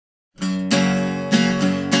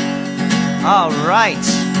All right,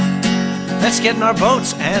 let's get in our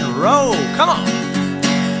boats and row. Come on.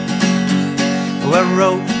 Well,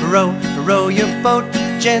 row, row, row your boat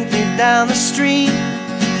gently down the stream.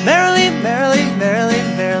 Merrily, merrily, merrily,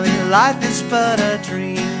 merrily, life is but a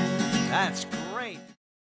dream. That's great.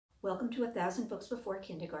 Welcome to 1,000 Books Before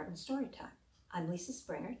Kindergarten Storytime. I'm Lisa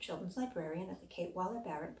Springer, Children's Librarian at the Kate Waller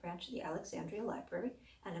Barrett branch of the Alexandria Library,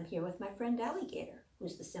 and I'm here with my friend Alligator,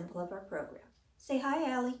 who's the symbol of our program. Say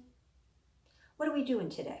hi, Allie. What are we doing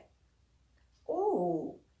today?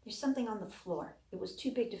 Oh, there's something on the floor. It was too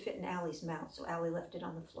big to fit in Allie's mouth, so Allie left it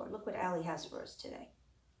on the floor. Look what Allie has for us today.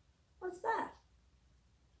 What's that?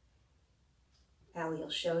 Allie will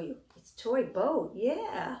show you. It's a toy boat,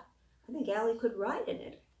 yeah. I think Allie could ride in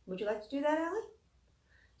it. Would you like to do that, Allie?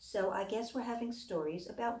 So I guess we're having stories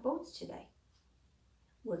about boats today.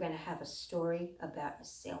 We're going to have a story about a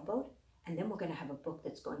sailboat, and then we're going to have a book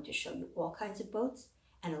that's going to show you all kinds of boats,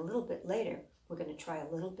 and a little bit later, we're going to try a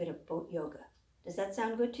little bit of boat yoga. Does that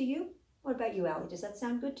sound good to you? What about you, Allie? Does that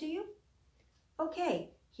sound good to you?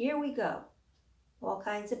 Okay, here we go. All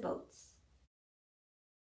kinds of boats.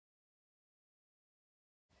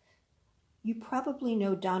 You probably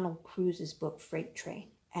know Donald Cruise's book, Freight Train,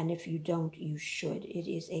 and if you don't, you should. It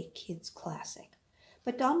is a kid's classic.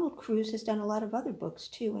 But Donald Cruise has done a lot of other books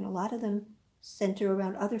too, and a lot of them center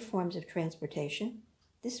around other forms of transportation.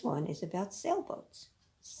 This one is about sailboats.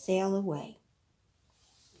 Sail Away.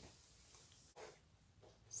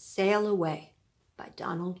 Sail Away by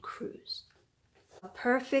Donald Cruise. A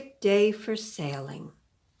perfect day for sailing.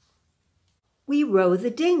 We row the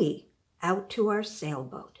dinghy out to our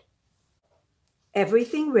sailboat.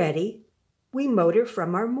 Everything ready, we motor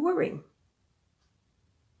from our mooring.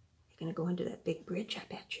 You're going to go under that big bridge, I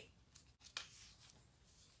bet you.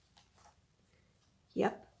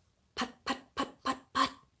 Yep. Put, put, put, put, put.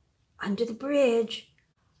 Under the bridge.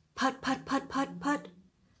 Put, put, put, put, put.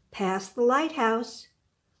 Past the lighthouse.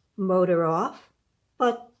 Motor off,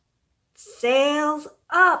 but sails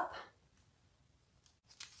up.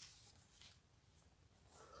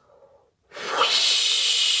 Whoosh.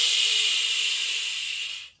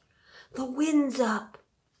 The wind's up.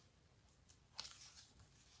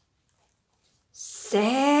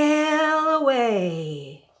 Sail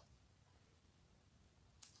away.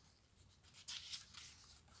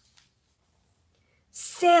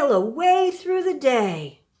 Sail away through the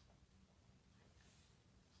day.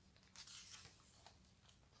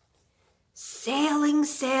 Sailing,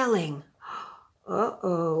 sailing.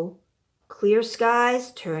 Uh-oh. Clear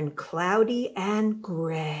skies turn cloudy and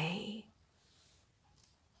gray.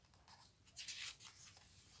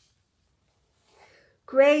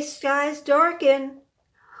 Gray skies darken.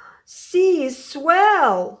 Seas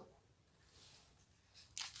swell.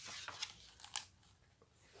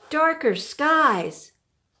 Darker skies.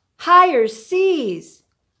 Higher seas.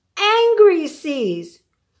 Angry seas.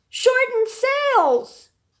 Shortened sails.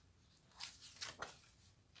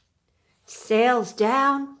 Sails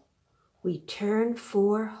down, we turn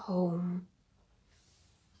for home.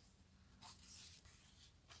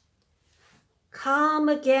 Calm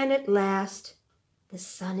again at last, the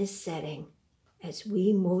sun is setting as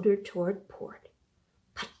we motor toward port.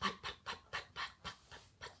 Put, put, put, put, put, put, put, put,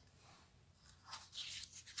 put.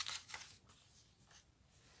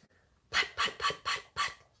 Put, put, put, put,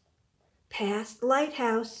 put. Past the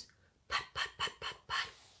lighthouse. Put, put, put, put, put.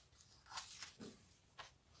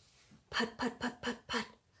 Put, put, put, put, put.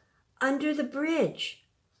 Under the bridge.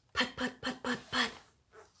 Put, put, put, put, put.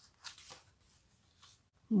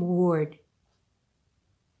 Moored.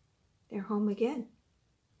 They're home again.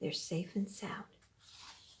 They're safe and sound.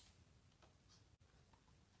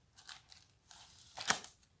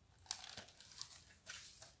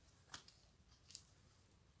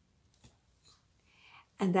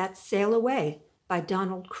 And that's Sail Away by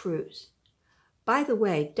Donald Cruise. By the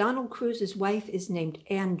way, Donald Cruise's wife is named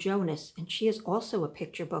Ann Jonas, and she is also a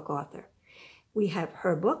picture book author. We have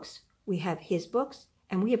her books, we have his books,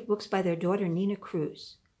 and we have books by their daughter Nina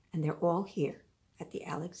Cruise, and they're all here at the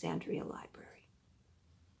Alexandria Library.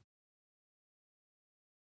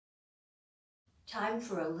 Time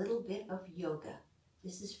for a little bit of yoga.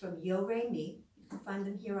 This is from Yo Re Mi. You can find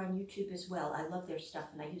them here on YouTube as well. I love their stuff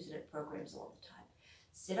and I use it at programs all the time.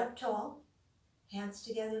 Sit up tall, hands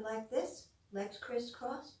together like this. Legs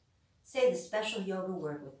crisscrossed. Say the special yoga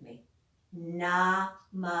word with me. Namaste.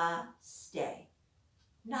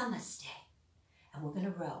 Namaste. And we're going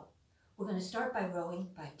to row. We're going to start by rowing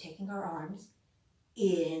by taking our arms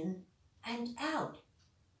in and out.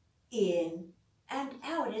 In and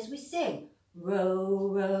out as we sing. Row,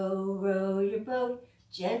 row, row your boat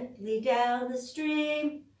gently down the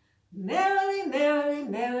stream. Merrily, merrily,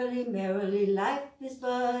 merrily, merrily, life is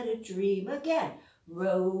but a dream. Again.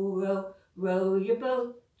 Row, row, row your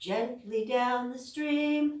boat gently down the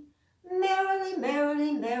stream. Merrily,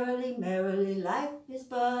 merrily, merrily, merrily, life is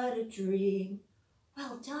but a dream.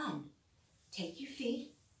 Well done. Take your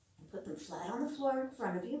feet and put them flat on the floor in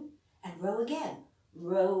front of you and row again.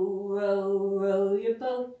 Row, row, row your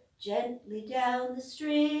boat gently down the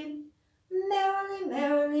stream. Merrily,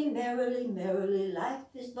 merrily, merrily, merrily,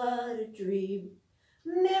 life is but a dream.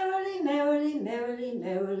 Merrily, merrily, merrily,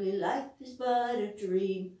 merrily, life is but a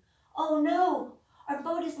dream. Oh no, our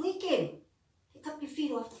boat is leaking. Pick up your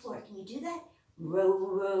feet off the floor. Can you do that? Row,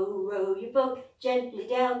 row, row your boat gently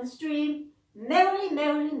down the stream. Merrily,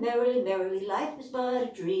 merrily, merrily, merrily, life is but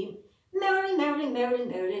a dream. Merrily, merrily, merrily,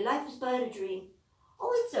 merrily, life is but a dream.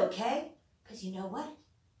 Oh, it's okay, because you know what?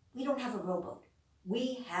 We don't have a rowboat.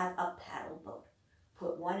 We have a paddle boat.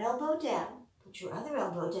 Put one elbow down, put your other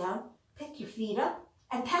elbow down, pick your feet up,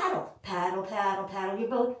 and paddle. Paddle, paddle, paddle your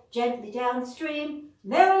boat gently down the stream.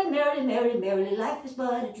 Merrily, merrily, merrily, merrily, life is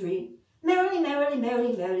but a dream. Merrily, merrily,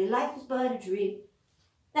 merrily, merrily, life is but a dream.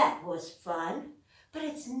 That was fun, but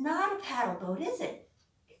it's not a paddle boat, is it?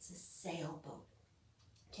 It's a sailboat.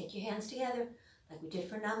 Take your hands together like we did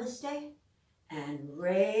for Namaste and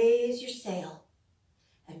raise your sail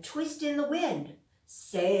and twist in the wind.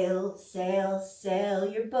 Sail, sail, sail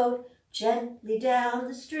your boat gently down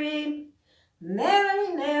the stream.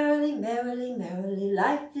 Merrily, merrily, merrily, merrily,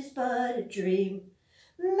 life is but a dream.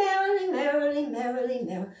 Merrily, merrily, merrily,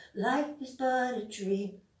 merrily, life is but a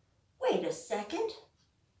dream. Wait a second.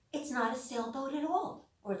 It's not a sailboat at all,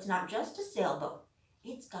 or it's not just a sailboat.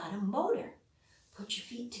 It's got a motor. Put your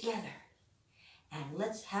feet together and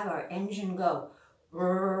let's have our engine go.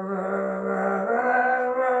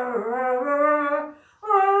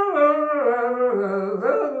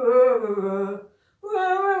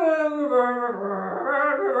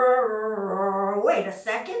 Wait a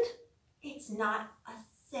second. It's not a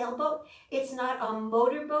sailboat. It's not a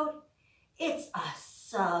motorboat. It's a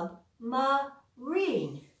submarine.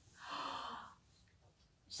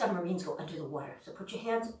 Submarines go under the water. So put your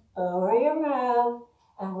hands over your mouth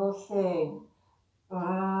and we'll sing.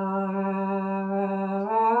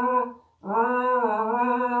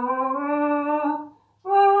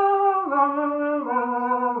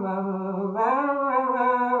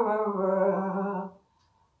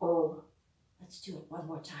 Oh, let's do it one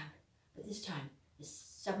more time. But this time, the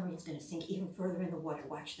submarine's going to sink even further in the water.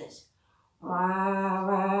 Watch this.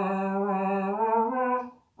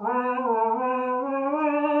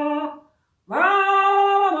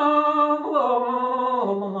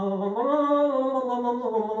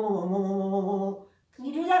 Can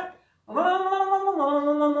you do that?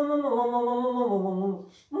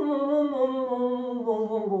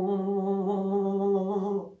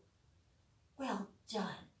 Well done.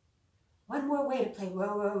 One more way to play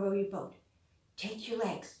row, row, row your boat. Take your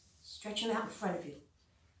legs, stretch them out in front of you.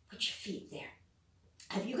 Put your feet there.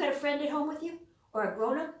 Have you got a friend at home with you or a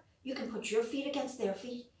grown-up? You can put your feet against their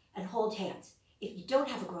feet and hold hands. If you don't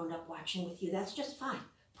have a grown-up watching with you, that's just fine.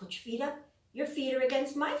 Put your feet up. Your feet are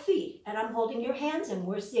against my feet, and I'm holding your hands, and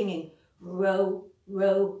we're singing, row,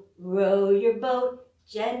 row, row your boat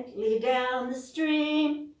gently down the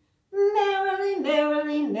stream. Merrily,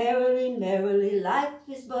 merrily, merrily, merrily, life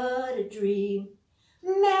is but a dream.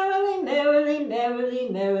 Merrily, merrily, merrily,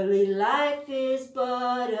 merrily, life is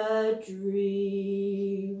but a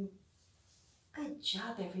dream. Good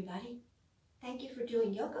job, everybody. Thank you for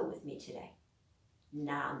doing yoga with me today.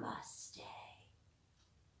 Namaste.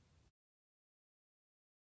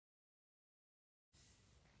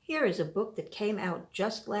 Here is a book that came out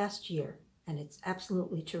just last year, and it's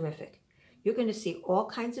absolutely terrific. You're going to see all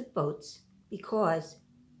kinds of boats because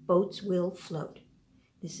boats will float.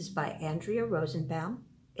 This is by Andrea Rosenbaum,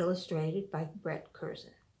 illustrated by Brett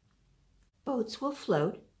Curzon. Boats Will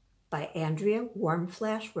Float by Andrea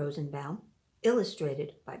Warmflash Rosenbaum,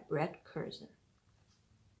 illustrated by Brett Curzon.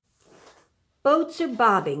 Boats are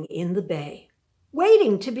bobbing in the bay,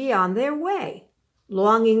 waiting to be on their way,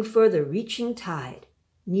 longing for the reaching tide,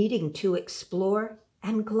 needing to explore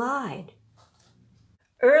and glide.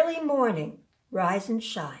 Early morning, rise and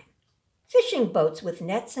shine, fishing boats with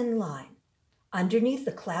nets and line. Underneath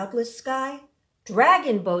the cloudless sky,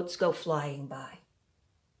 dragon boats go flying by.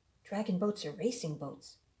 Dragon boats are racing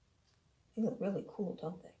boats. They look really cool,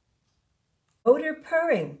 don't they? Motor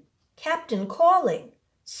purring, captain calling,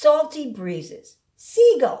 salty breezes,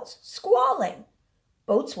 seagulls squalling.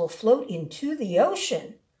 Boats will float into the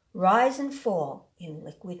ocean, rise and fall in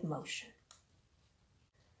liquid motion.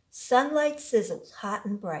 Sunlight sizzles hot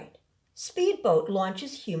and bright. Speedboat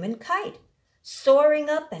launches human kite, soaring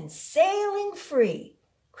up and sailing free.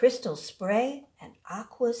 crystal spray, and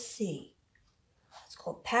aqua sea. It's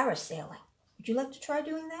called parasailing. Would you like to try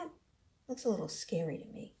doing that? Looks a little scary to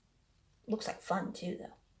me. Looks like fun too,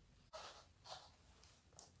 though.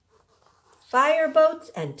 Fireboats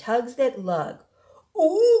and tugs that lug.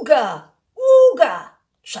 Ooga, ooga,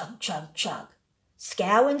 chug, chug, chug.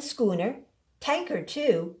 Scow and schooner, tanker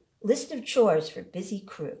too, list of chores for busy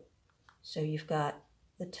crew. So you've got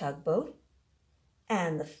the tugboat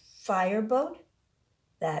and the fireboat.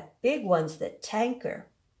 That big one's the tanker.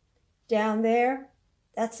 Down there,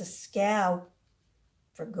 that's a scow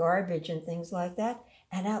for garbage and things like that.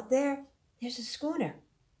 And out there, there's a schooner.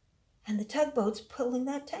 And the tugboat's pulling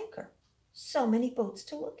that tanker. So many boats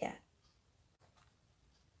to look at.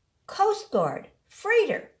 Coast Guard,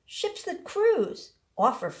 freighter, ships that cruise,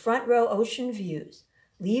 offer front row ocean views,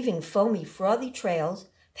 leaving foamy, frothy trails,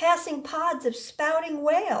 passing pods of spouting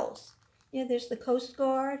whales. Yeah, there's the Coast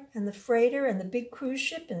Guard and the freighter and the big cruise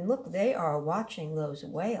ship, and look, they are watching those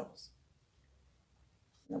whales.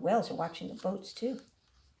 And the whales are watching the boats too.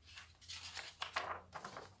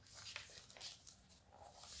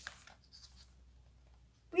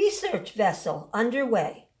 Research vessel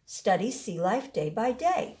underway, studies sea life day by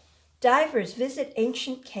day. Divers visit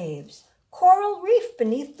ancient caves, coral reef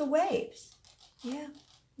beneath the waves. Yeah,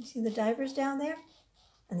 you see the divers down there?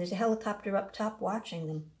 And there's a helicopter up top watching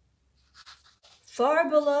them. Far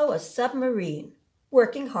below, a submarine,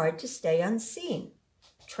 working hard to stay unseen,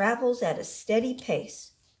 travels at a steady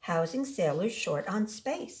pace, housing sailors short on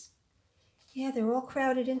space. Yeah, they're all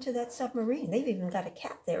crowded into that submarine. They've even got a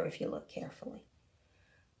cat there if you look carefully.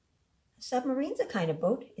 A submarine's a kind of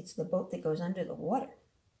boat. It's the boat that goes under the water.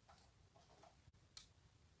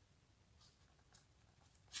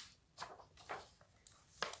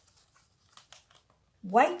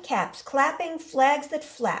 White caps clapping, flags that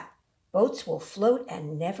flap. Boats will float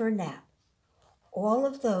and never nap. All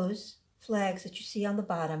of those flags that you see on the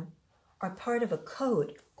bottom are part of a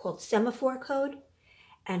code called Semaphore Code,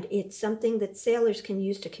 and it's something that sailors can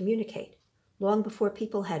use to communicate long before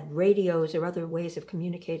people had radios or other ways of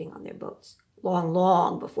communicating on their boats. Long,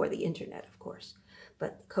 long before the internet, of course.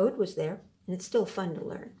 But the code was there, and it's still fun to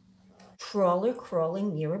learn. Trawler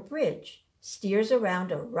crawling near a bridge, steers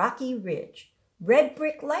around a rocky ridge. Red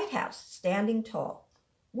brick lighthouse standing tall,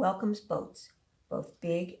 welcomes boats, both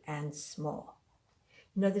big and small.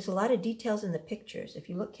 You know, there's a lot of details in the pictures. If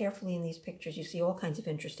you look carefully in these pictures, you see all kinds of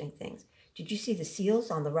interesting things. Did you see the seals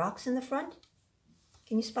on the rocks in the front?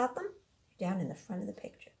 Can you spot them? Down in the front of the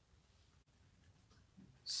picture.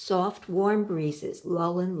 Soft, warm breezes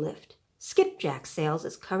lull and lift. Skipjack sails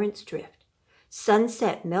as currents drift.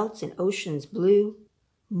 Sunset melts in ocean's blue.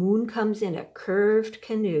 Moon comes in a curved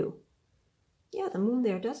canoe. Yeah, the moon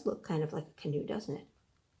there does look kind of like a canoe, doesn't it?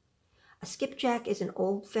 A skipjack is an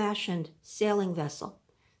old-fashioned sailing vessel.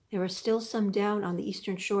 There are still some down on the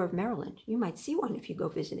eastern shore of Maryland. You might see one if you go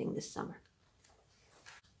visiting this summer.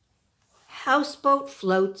 Houseboat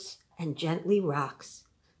floats and gently rocks,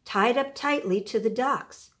 tied up tightly to the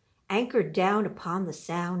docks, anchored down upon the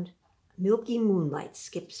sound, milky moonlight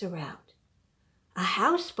skips around. A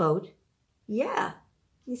houseboat? Yeah.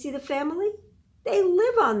 You see the family? They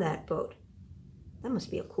live on that boat. That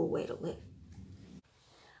must be a cool way to live.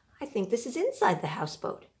 I think this is inside the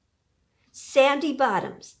houseboat. Sandy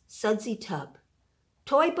bottoms, sudsy tub.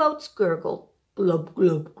 Toy boats gurgle, glub,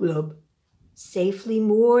 glub, glub. Safely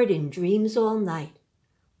moored in dreams all night,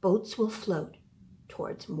 boats will float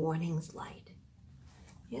towards morning's light.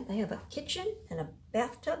 Yeah, they have a kitchen and a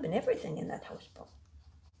bathtub and everything in that houseboat.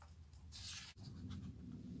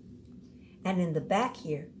 And in the back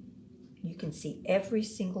here, you can see every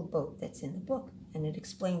single boat that's in the book, and it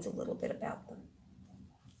explains a little bit about them.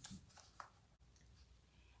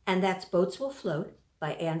 And that's Boats Will Float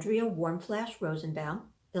by Andrea Warmflash Rosenbaum,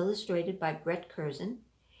 illustrated by Brett Curzon.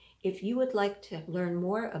 If you would like to learn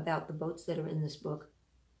more about the boats that are in this book,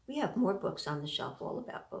 we have more books on the shelf all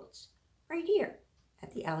about boats, right here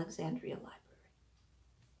at the Alexandria Library.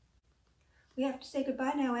 We have to say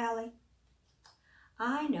goodbye now, Allie.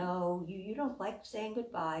 I know, you don't like saying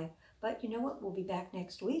goodbye, but you know what? We'll be back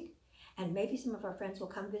next week, and maybe some of our friends will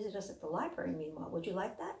come visit us at the library meanwhile. Would you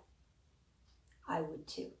like that? I would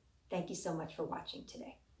too. Thank you so much for watching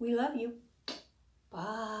today. We love you.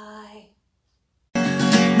 Bye.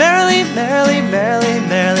 Merrily, merrily, merrily,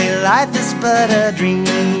 merrily, life is but a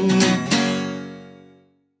dream.